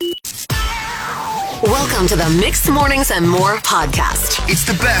Welcome to the Mixed Mornings and More podcast. It's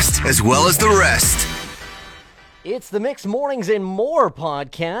the best as well as the rest. It's the Mixed Mornings and More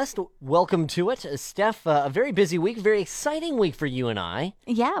podcast. Welcome to it. Steph, a very busy week, very exciting week for you and I.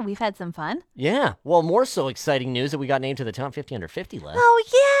 Yeah, we've had some fun. Yeah, well, more so exciting news that we got named to the Top 50 Under 50 list. Oh,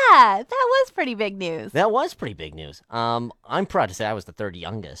 yeah, that was pretty big news. That was pretty big news. I'm proud to say I was the third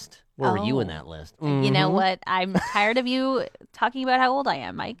youngest. Where were you in that list? You know what? I'm tired of you talking about how old I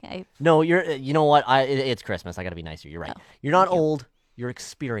am, Mike. No, you know what? It's Christmas. I got to be nicer. You're right. Oh, you're not old. You're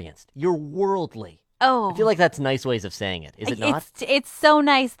experienced. You're worldly. Oh, I feel like that's nice ways of saying it. Is it not? It's so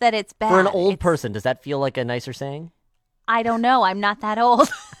nice that it's bad. For an old person, does that feel like a nicer saying? I don't know. I'm not that old.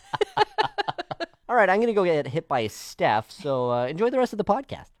 All right, I'm going to go get hit by Steph, so enjoy the rest of the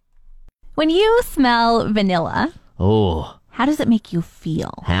podcast. When you smell vanilla, Oh, how does it make you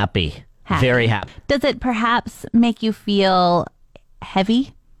feel? happy. Happy. Very happy. Does it perhaps make you feel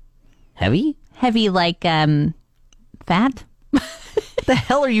heavy? Heavy? Heavy like fat? What the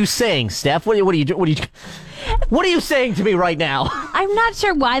hell are you saying, Steph? What are you saying to me right now? I'm not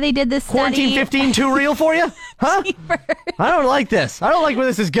sure why they did this study. Quarantine 15 too real for you? Huh? I don't like this. I don't like where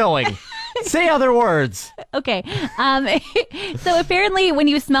this is going. Say other words. Okay. So apparently when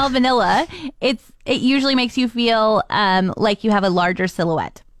you smell vanilla, it usually makes you feel like you have a larger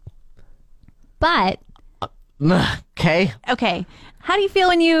silhouette. But Okay. How do you feel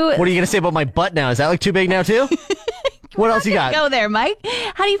when you What are you going to say about my butt now? Is that like too big now too? What else you got? go there, Mike?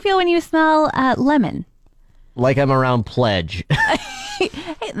 How do you feel when you smell lemon? Like I'm around Pledge. Hey,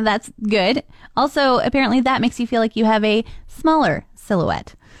 that's good. Also, apparently that makes you feel like you have a smaller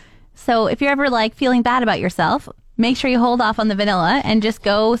silhouette. So if you're ever like feeling bad about yourself, make sure you hold off on the vanilla and just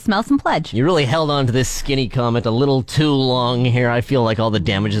go smell some Pledge. You really held on to this skinny comment a little too long here. I feel like all the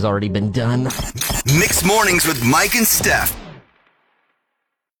damage has already been done. Mixed Mornings with Mike and Steph.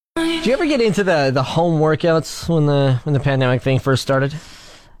 Did you ever get into the home workouts when the pandemic thing first started?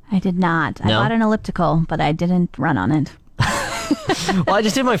 I did not. No? I bought an elliptical, but I didn't run on it. Well, I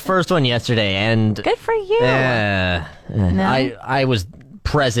just did my first one yesterday, and Good for you. No? I was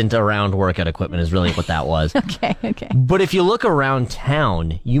present around workout equipment is really what that was. Okay. But if you look around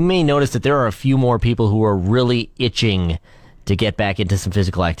town, you may notice that there are a few more people who are really itching to get back into some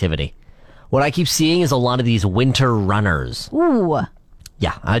physical activity. What I keep seeing is a lot of these winter runners. Ooh.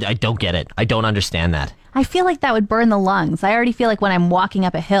 Yeah, I don't get it. I don't understand that. I feel like that would burn the lungs. I already feel like when I'm walking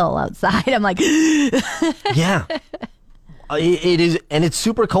up a hill outside, I'm like, Yeah. It is, and it's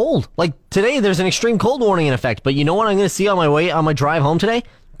super cold. Like today, there's an extreme cold warning in effect. But you know what I'm going to see on my drive home today?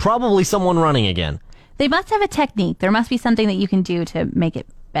 Probably someone running again. they must have a technique. There must be something that you can do to make it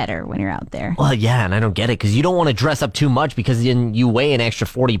better when you're out there. Well, yeah, and I don't get it because you don't want to dress up too much because then you weigh an extra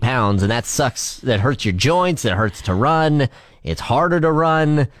 40 pounds, and that sucks. That hurts your joints. It hurts to run. It's harder to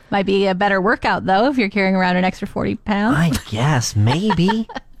run. Might be a better workout, though, if you're carrying around an extra 40 pounds. I guess, maybe.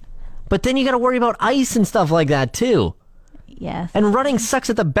 But then you got to worry about ice and stuff like that, too. Yes. And running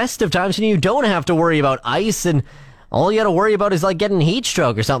sucks at the best of times, and you don't have to worry about ice, and all you got to worry about is like getting heat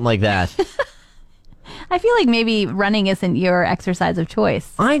stroke or something like that. I feel like maybe running isn't your exercise of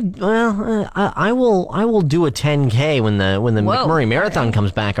choice. I will do a 10K when the Whoa, McMurray Marathon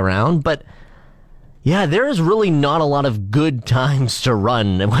comes back around, but yeah, there is really not a lot of good times to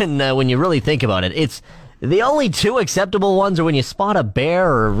run when you really think about it. It's the only two acceptable ones are when you spot a bear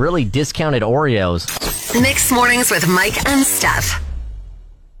or really discounted Oreos. Mixed Mornings with Mike and Steph.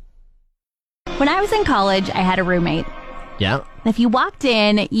 When I was in college, I had a roommate. Yeah. If you walked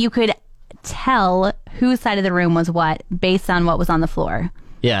in, you could tell whose side of the room was what based on what was on the floor.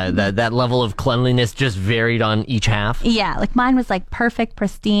 Yeah, that level of cleanliness just varied on each half. Yeah, like mine was like perfect,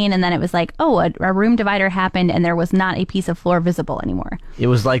 pristine, and then it was like, oh, a room divider happened and there was not a piece of floor visible anymore. It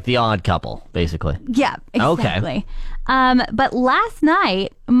was like The Odd Couple, basically. Yeah, exactly. Okay. But last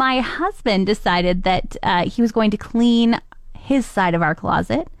night, my husband decided that he was going to clean his side of our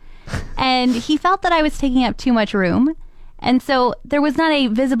closet, and he felt that I was taking up too much room. And so there was not a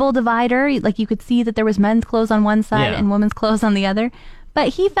visible divider. Like you could see that there was men's clothes on one side and women's clothes on the other. But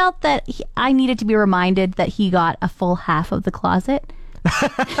he felt that I needed to be reminded that he got a full half of the closet.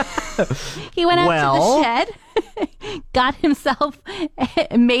 He went out to the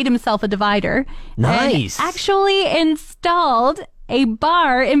shed, made himself a divider. Nice. And actually installed a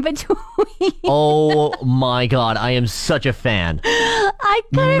bar in between. Oh my God, I am such a fan. I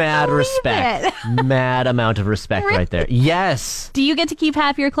couldn't Mad believe respect. it. Mad amount of respect right there. Yes. Do you get to keep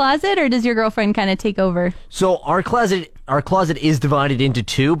half your closet, or does your girlfriend kind of take over? So our closet our closet is divided into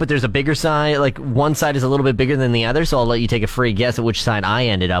two, but there's a bigger side. Like one side is a little bit bigger than the other, so I'll let you take a free guess at which side I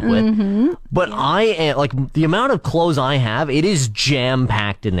ended up with. Mm-hmm. But I am like the amount of clothes I have. It is jam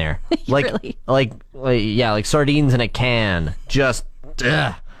packed in there. Really? Like sardines in a can. Just.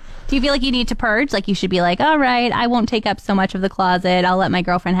 Ugh. Do you feel like you need to purge? Like you should be like, all right, I won't take up so much of the closet. I'll let my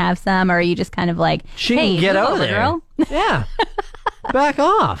girlfriend have some. Or are you just kind of like, She hey, can get move out of over, there. girl. Yeah. Back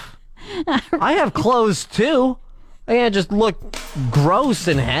off. I have clothes too. I can't just look gross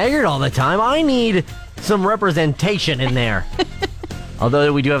and haggard all the time. I need some representation in there.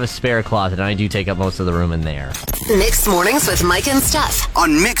 Although we do have a spare closet, and I do take up most of the room in there. Mixed Mornings with Mike and Steph.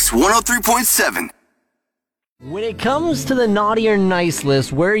 On Mix 103.7. When it comes to the naughty or nice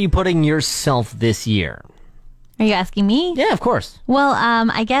list, where are you putting yourself this year? Are you asking me? Yeah, of course. Well,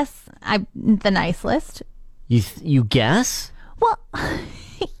 I guess the nice list. You guess? Well,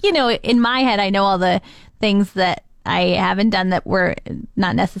 in my head, I know all the things that I haven't done that were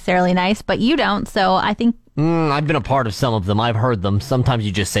not necessarily nice, but you don't. So I think. I've been a part of some of them. I've heard them. Sometimes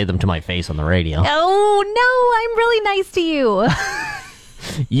you just say them to my face on the radio. Oh, no, I'm really nice to you.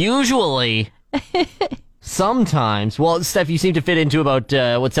 Usually. Sometimes. Well, Steph, you seem to fit into about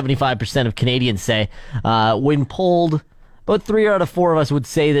what 75% of Canadians say. When polled, about 3 out of 4 of us would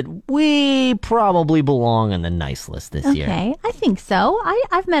say that we probably belong on the nice list this year. Okay, I think so.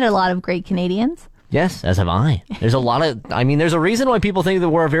 I've met a lot of great Canadians. Yes, as have I. There's there's a reason why people think that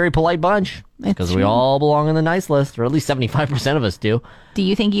we're a very polite bunch. Because we all belong on the nice list, or at least 75% of us do. Do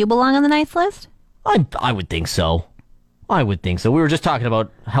you think you belong on the nice list? I would think so. I would think so. We were just talking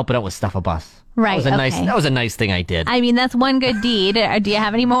about helping out with Stuff a Bus. Right, That was a nice thing I did. I mean, that's one good deed. Do you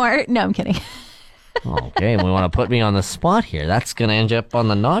have any more? No, I'm kidding. Okay, we want to put me on the spot here. That's going to end up on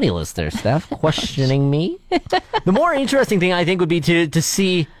the naughty list there, Steph. Questioning me. The more interesting thing, I think, would be to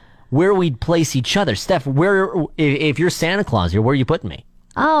see where we'd place each other. Steph, if you're Santa Claus here, where are you putting me?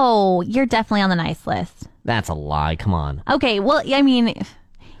 Oh, you're definitely on the nice list. That's a lie. Come on. Okay, well, I mean,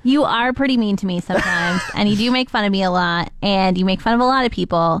 you are pretty mean to me sometimes, and you do make fun of me a lot, and you make fun of a lot of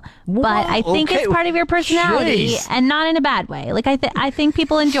people, but I think okay. it's part of your personality, Jeez. and not in a bad way. Like, I think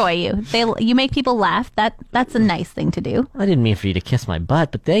people enjoy you. You make people laugh. That's a nice thing to do. I didn't mean for you to kiss my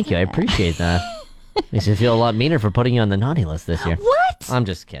butt, but thank you. I appreciate that. Makes me feel a lot meaner for putting you on the naughty list this year. What? I'm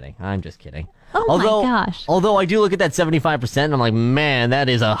just kidding. Oh my gosh. Although I do look at that 75%, and I'm like, man, that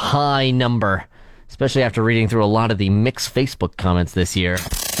is a high number. Especially after reading through a lot of the mixed Facebook comments this year.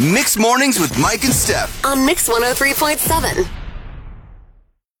 Mixed Mornings with Mike and Steph. On Mix 103.7.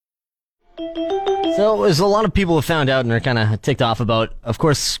 So, as a lot of people have found out and are kind of ticked off about, of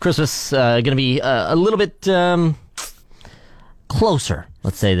course, Christmas going to be a little bit closer,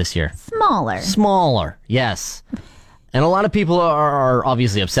 let's say, this year. Smaller, yes. And a lot of people are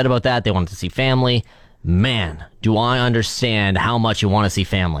obviously upset about that. They want to see family. Man, do I understand how much you want to see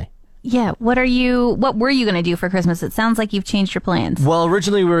family. Yeah, what were you going to do for Christmas? It sounds like you've changed your plans. Well,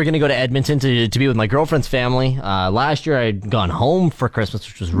 originally we were going to go to Edmonton to be with my girlfriend's family. Last year I'd gone home for Christmas,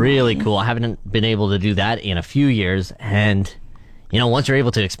 which was really cool. I haven't been able to do that in a few years. And, once you're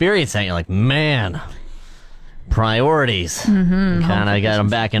able to experience that, you're like, man, priorities. Kind of got them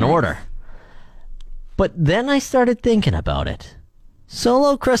back in order. But then I started thinking about it.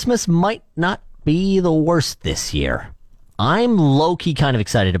 Solo Christmas might not be the worst this year. I'm low-key kind of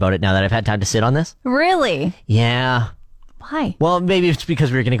excited about it now that I've had time to sit on this. Really? Yeah. Why? Well, maybe it's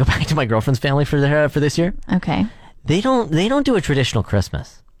because we're going to go back to my girlfriend's family for this year. Okay. They don't do a traditional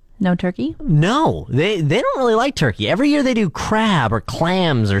Christmas. No turkey? No, they don't really like turkey. Every year they do crab or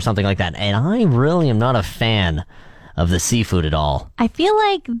clams or something like that, and I really am not a fan of the seafood at all. I feel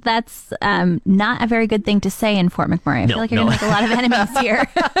like that's not a very good thing to say in Fort McMurray. I feel like you're going to make a lot of enemies here.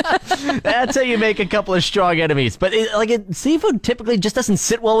 That's how you make a couple of strong enemies. But seafood typically just doesn't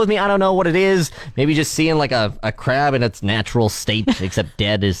sit well with me. I don't know what it is. Maybe just seeing like a crab in its natural state, except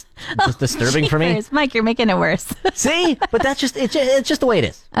dead, is just disturbing for me. Mike, you're making it worse. See? But that's it's just the way it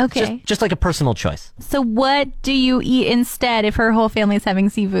is. Okay. Just like a personal choice. So what do you eat instead if her whole family's having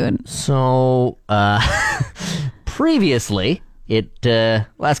seafood? So, previously,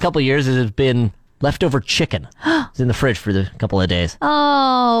 last couple of years, it has been leftover chicken. It's in the fridge for a couple of days.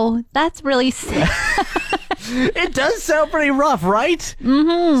 Oh, that's really sick. It does sound pretty rough, right?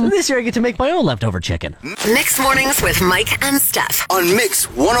 Mm-hmm. So this year I get to make my own leftover chicken. Mixed Mornings with Mike and Steph. On Mix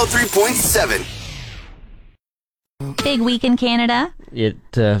 103.7. Big week in Canada.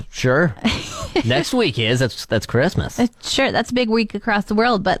 Sure. Next week that's Christmas. Sure, that's a big week across the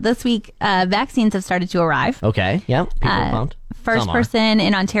world, but this week vaccines have started to arrive. Okay, yeah, people are pumped. First person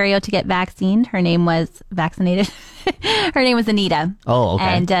in Ontario to get vaccinated. Her name was Anita. Oh, okay.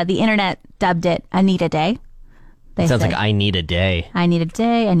 And the internet dubbed it Anita Day. They Sounds say. like I need a day. I need a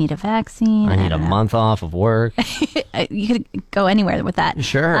day. I need a vaccine. I need a don't know. month off of work. You could go anywhere with that.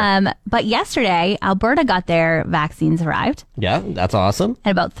 Sure. But yesterday, Alberta got their vaccines arrived. Yeah, that's awesome.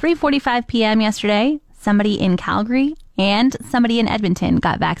 At about 3:45 p.m. yesterday, somebody in Calgary and somebody in Edmonton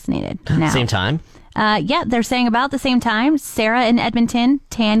got vaccinated. Now, Same time. Yeah, they're saying about the same time. Sarah in Edmonton,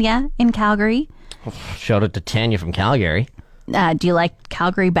 Tanya in Calgary. Shout out to Tanya from Calgary. Do you like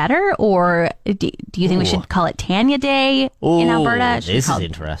Calgary better, or do you think we should call it Tanya Day in Alberta? Should we This call is it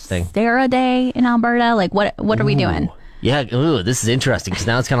interesting. Sarah Day in Alberta? Like, what are we doing? Yeah, this is interesting because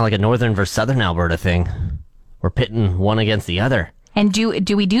now it's kind of like a northern versus southern Alberta thing. We're pitting one against the other. And do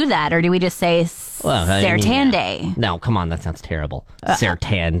we do that, or do we just say Sartan yeah. Day? No, come on, that sounds terrible.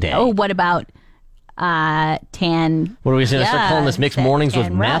 Sartan Day. Oh, what about tan? What are we going to start calling this mixed mornings with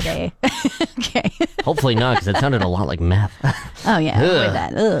Tan meth? Day. Okay. Hopefully not, because it sounded a lot like meth. Oh yeah, avoid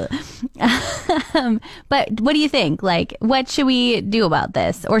that. Ugh. But what do you think? Like, what should we do about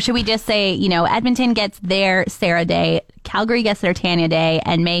this? Or should we just say, Edmonton gets their Sarah Day, Calgary gets their Tanya Day,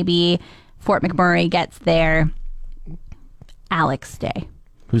 and maybe Fort McMurray gets their Alex Day?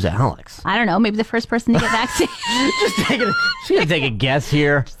 Who's Alex? I don't know. Maybe the first person to get vaccinated. She's going to take a guess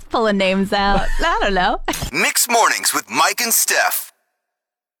here. Pulling names out. I don't know. Mixed Mornings with Mike and Steph.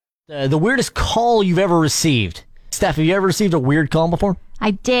 The weirdest call you've ever received. Steph, have you ever received a weird call before?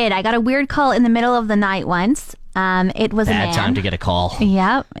 I did. I got a weird call in the middle of the night once. It was a man. Bad time to get a call.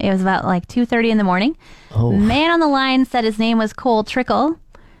 Yeah, it was about like 2:30 in the morning. Oh. Man on the line said his name was Cole Trickle.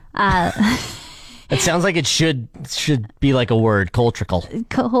 It sounds like it should be like a word, Cole Trickle.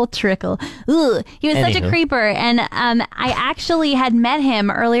 Cole Trickle. Ugh. He was such a Anywho. creeper. And I actually had met him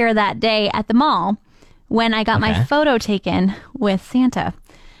earlier that day at the mall when I got my Okay. photo taken with Santa.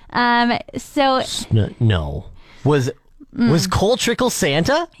 So No. Was Cole Trickle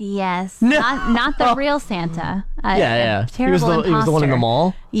Santa? yes, No. not the real Santa. Yeah. He was Terrible he was the one in the imposter.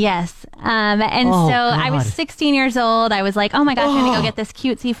 mall? Yes. And Oh, so I was God. 16 years old. I was like, oh my gosh, I'm going to go get this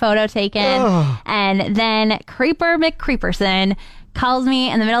cutesy photo taken. And then Creeper McCreeperson calls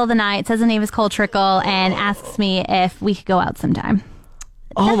me in the middle of the night, says his name is Cole Trickle, and asks me if we could go out sometime.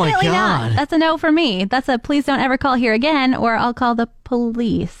 Oh my Definitely God. not. That's a no for me. That's a please don't ever call here again, or I'll call the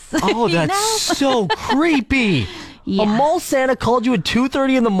police. Oh, You that's know? so creepy. Yeah. A mall Santa called you at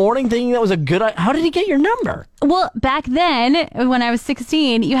 2:30 in the morning thinking that was a good idea. How did he get your number? Well, back then, when I was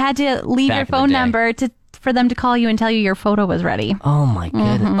 16, you had to leave Back your in the phone day. number for them to call you and tell you your photo was ready. Oh my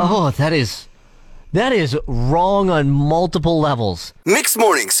goodness. Mm-hmm. Oh, that is wrong on multiple levels. Mixed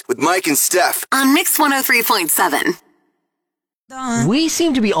Mornings with Mike and Steph. On Mix 103.7. We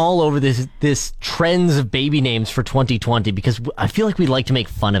seem to be all over this trends of baby names for 2020 because I feel like we like to make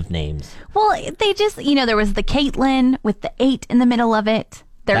fun of names. Well, they just, there was the Caitlyn with the 8 in the middle of it.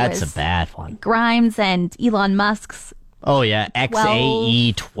 There That's was a bad one. Grimes and Elon Musk's. Oh yeah,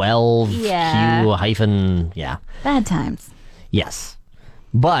 XAE 12 Yeah. Q hyphen yeah. Bad times. Yes.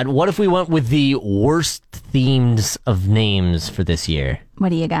 But what if we went with the worst themes of names for this year? What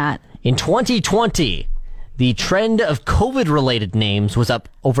do you got? In 2020, the trend of COVID-related names was up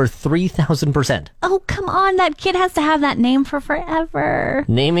over 3,000%. Oh, come on. That kid has to have that name for forever.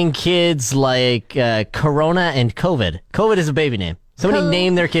 Naming kids like Corona and COVID. COVID is a baby name. Somebody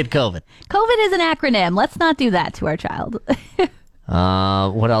name their kid COVID. COVID is an acronym. Let's not do that to our child.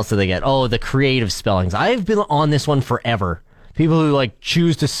 What else do they get? Oh, the creative spellings. I've been on this one forever. People who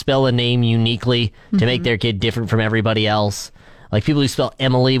choose to spell a name uniquely to make their kid different from everybody else. Like people who spell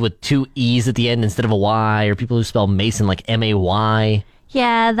Emily with 2 E's at the end instead of a Y, or people who spell Mason like M-A-Y.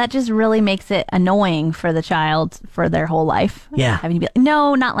 Yeah, that just really makes it annoying for the child for their whole life. Yeah. Having to be like,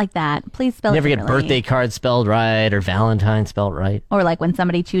 no, not like that. Please spell Never it get differently. birthday cards spelled right or Valentine spelled right. Or like when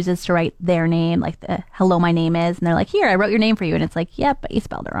somebody chooses to write their name, like the hello, my name is, and they're like, here, I wrote your name for you. And it's like, yep, but you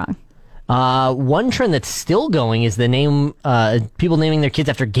spelled it wrong. One trend that's still going is the name, people naming their kids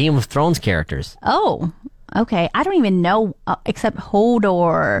after Game of Thrones characters. Oh, okay. I don't even know except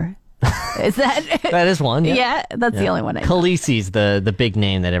Hodor. Is that? That is one. Yeah, that's the only one I know. Khaleesi's the big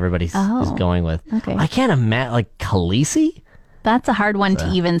name that everybody's is going with. okay. I can't imagine, Khaleesi? That's a hard one to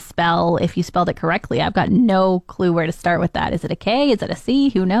even spell if you spelled it correctly. I've got no clue where to start with that. Is it a K? Is it a C?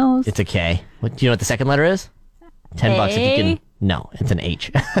 Who knows? It's a K. What, do you know what the second letter is? $10 if you can. No, it's an H.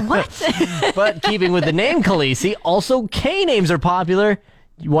 What? But keeping with the name Khaleesi, also K names are popular.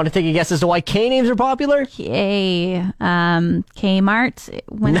 You want to take a guess as to why K names are popular? K, Kmart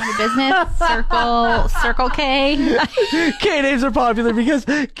went out of business. Circle K. K names are popular because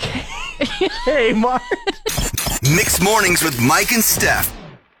K Mart. Mixed Mornings with Mike and Steph.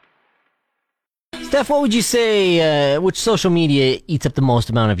 Steph, what would you say, which social media eats up the most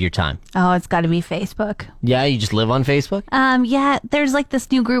amount of your time? Oh, it's got to be Facebook. Yeah, you just live on Facebook? Yeah, there's like this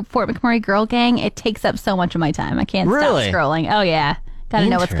new group, Fort McMurray Girl Gang. It takes up so much of my time. I can't Really? stop scrolling. Oh, yeah. Gotta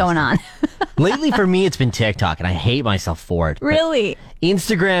know what's going on. Lately, for me, it's been TikTok, and I hate myself for it. But Really?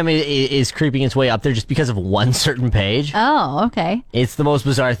 Instagram is creeping its way up there just because of one certain page. Oh, okay. It's the most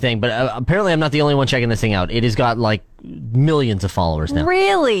bizarre thing, but apparently I'm not the only one checking this thing out. It has got like millions of followers now.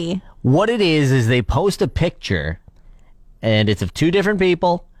 Really? What it is they post a picture, and it's of two different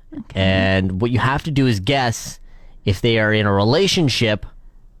people, and what you have to do is guess if they are in a relationship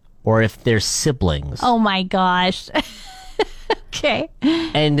or if they're siblings. Oh, my gosh. Okay.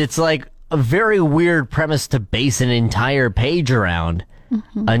 And it's like a very weird premise to base an entire page around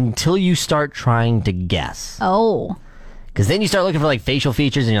until you start trying to guess. Oh. Because then you start looking for like facial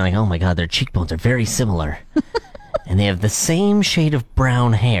features and you're like, oh my god, their cheekbones are very similar. And they have the same shade of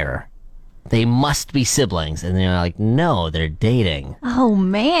brown hair. They must be siblings. And they're like, no, they're dating. Oh,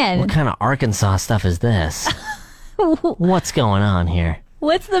 man. What kind of Arkansas stuff is this? What's going on here?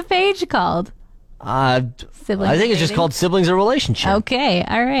 What's the page called? Siblings I think it's just dating? called Siblings or Relationship. Okay,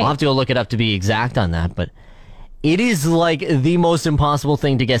 all right. I'll have to go look it up to be exact on that, but it is like the most impossible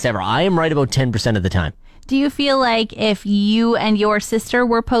thing to guess ever. I am right about 10% of the time. Do you feel like if you and your sister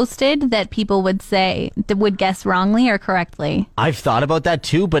were posted that people would guess wrongly or correctly? I've thought about that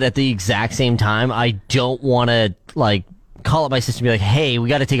too, but at the exact same time, I don't want to like call up my sister and be like, hey, we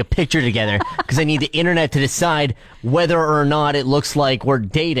got to take a picture together because I need the internet to decide whether or not it looks like we're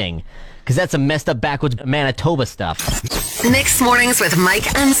dating. Because that's some messed up backwoods Manitoba stuff. Mixed Mornings with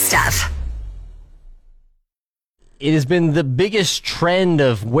Mike and Steph. It has been the biggest trend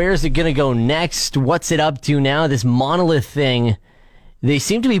of where's it going to go next? What's it up to now? This monolith thing, they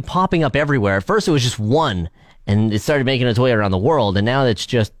seem to be popping up everywhere. At first it was just one, and it started making its way around the world, and now it's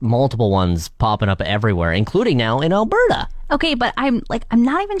just multiple ones popping up everywhere, including now in Alberta. Okay, but I'm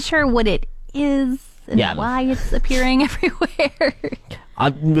not even sure what it is and Yeah. why it's appearing everywhere.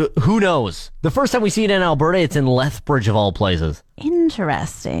 Who knows? The first time we see it in Alberta, it's in Lethbridge of all places.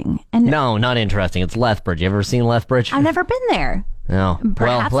 Interesting. And No, not interesting. It's Lethbridge. You ever seen Lethbridge? I've never been there. No.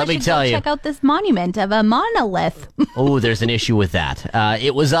 Perhaps well, let I me should tell go you. check out this monument of a monolith. Oh, there's an issue with that.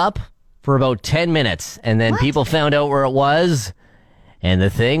 It was up for about 10 minutes, and then people found out where it was, and the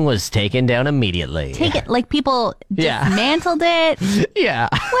thing was taken down immediately. Take it like people Yeah. dismantled it. Yeah.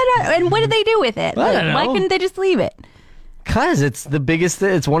 And what did they do with it? I don't know. Why couldn't they just leave it? Because it's the biggest,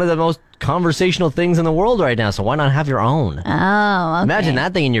 it's one of the most conversational things in the world right now, so why not have your own? Oh, okay. Imagine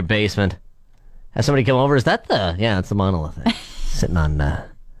that thing in your basement. Have somebody come over, is that it's the monolith thing. Sitting on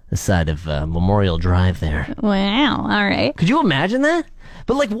the side of Memorial Drive there. Wow. All right. Could you imagine that?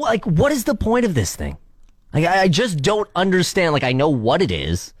 But what is the point of this thing? Like, I just don't understand. Like, I know what it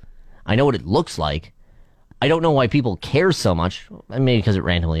is. I know what it looks like. I don't know why people care so much. Maybe because it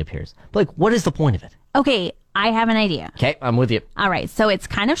randomly appears. But like, what is the point of it? Okay, I have an idea. Okay, I'm with you. All right, so it's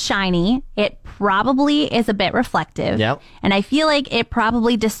kind of shiny. It probably is a bit reflective. Yep. And I feel like it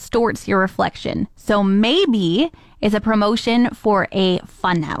probably distorts your reflection. So maybe it's a promotion for a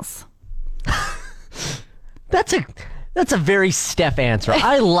funhouse. That's a very Steph answer.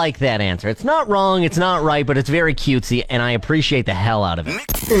 I like that answer. It's not wrong, it's not right, but it's very cutesy, and I appreciate the hell out of it.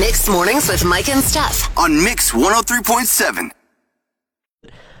 Mixed Mornings with Mike and Steph. On Mix 103.7.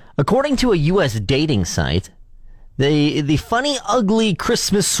 According to a U.S. dating site, the funny, ugly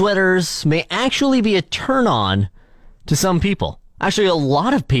Christmas sweaters may actually be a turn-on to some people. Actually, a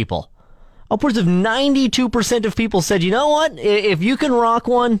lot of people. Upwards of 92% of people said, you know what? If you can rock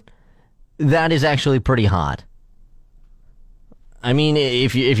one, that is actually pretty hot. I mean,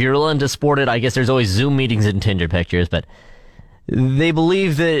 if you're willing to sport it, I guess there's always Zoom meetings and Tinder pictures, but they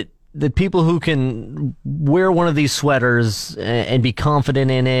believe that people who can wear one of these sweaters and be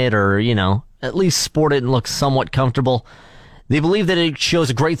confident in it, or, you know, at least sport it and look somewhat comfortable, they believe that it shows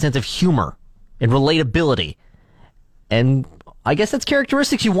a great sense of humor and relatability. And I guess that's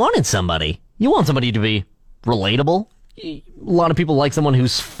characteristics you want in somebody. You want somebody to be relatable. A lot of people like someone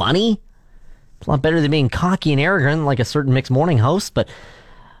who's funny. It's a lot better than being cocky and arrogant like a certain Mixed Morning host, but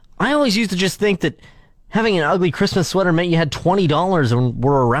I always used to just think that having an ugly Christmas sweater meant you had $20 and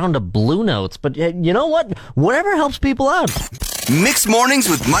were around to Blue Notes. But you know what? Whatever helps people out. Mixed Mornings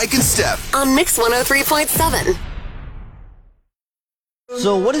with Mike and Steph. On Mix 103.7.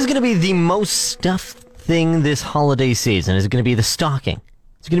 So what is going to be the most stuffed thing this holiday season? Is it going to be the stocking?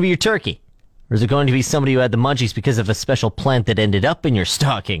 Is it going to be your turkey? Or is it going to be somebody who had the munchies because of a special plant that ended up in your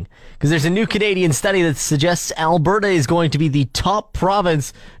stocking? Because there's a new Canadian study that suggests Alberta is going to be the top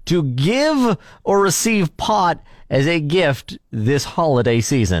province to give or receive pot as a gift this holiday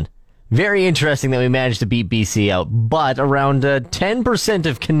season. Very interesting that we managed to beat BC out, but around 10%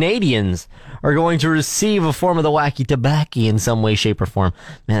 of Canadians are going to receive a form of the wacky tobacco in some way, shape, or form.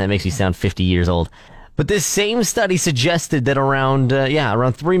 Man, that makes me sound 50 years old. But this same study suggested that around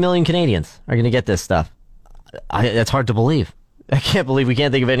 3 million Canadians are going to get this stuff. That's hard to believe. I can't believe we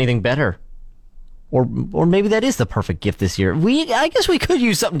can't think of anything better. Or maybe that is the perfect gift this year. I guess we could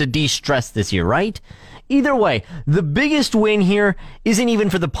use something to de-stress this year, right? Either way, the biggest win here isn't even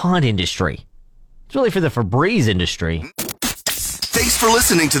for the pod industry. It's really for the Febreze industry. Thanks for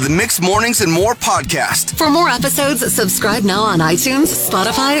listening to the Mixed Mornings and More podcast. For more episodes, subscribe now on iTunes,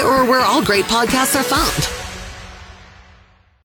 Spotify, or where all great podcasts are found.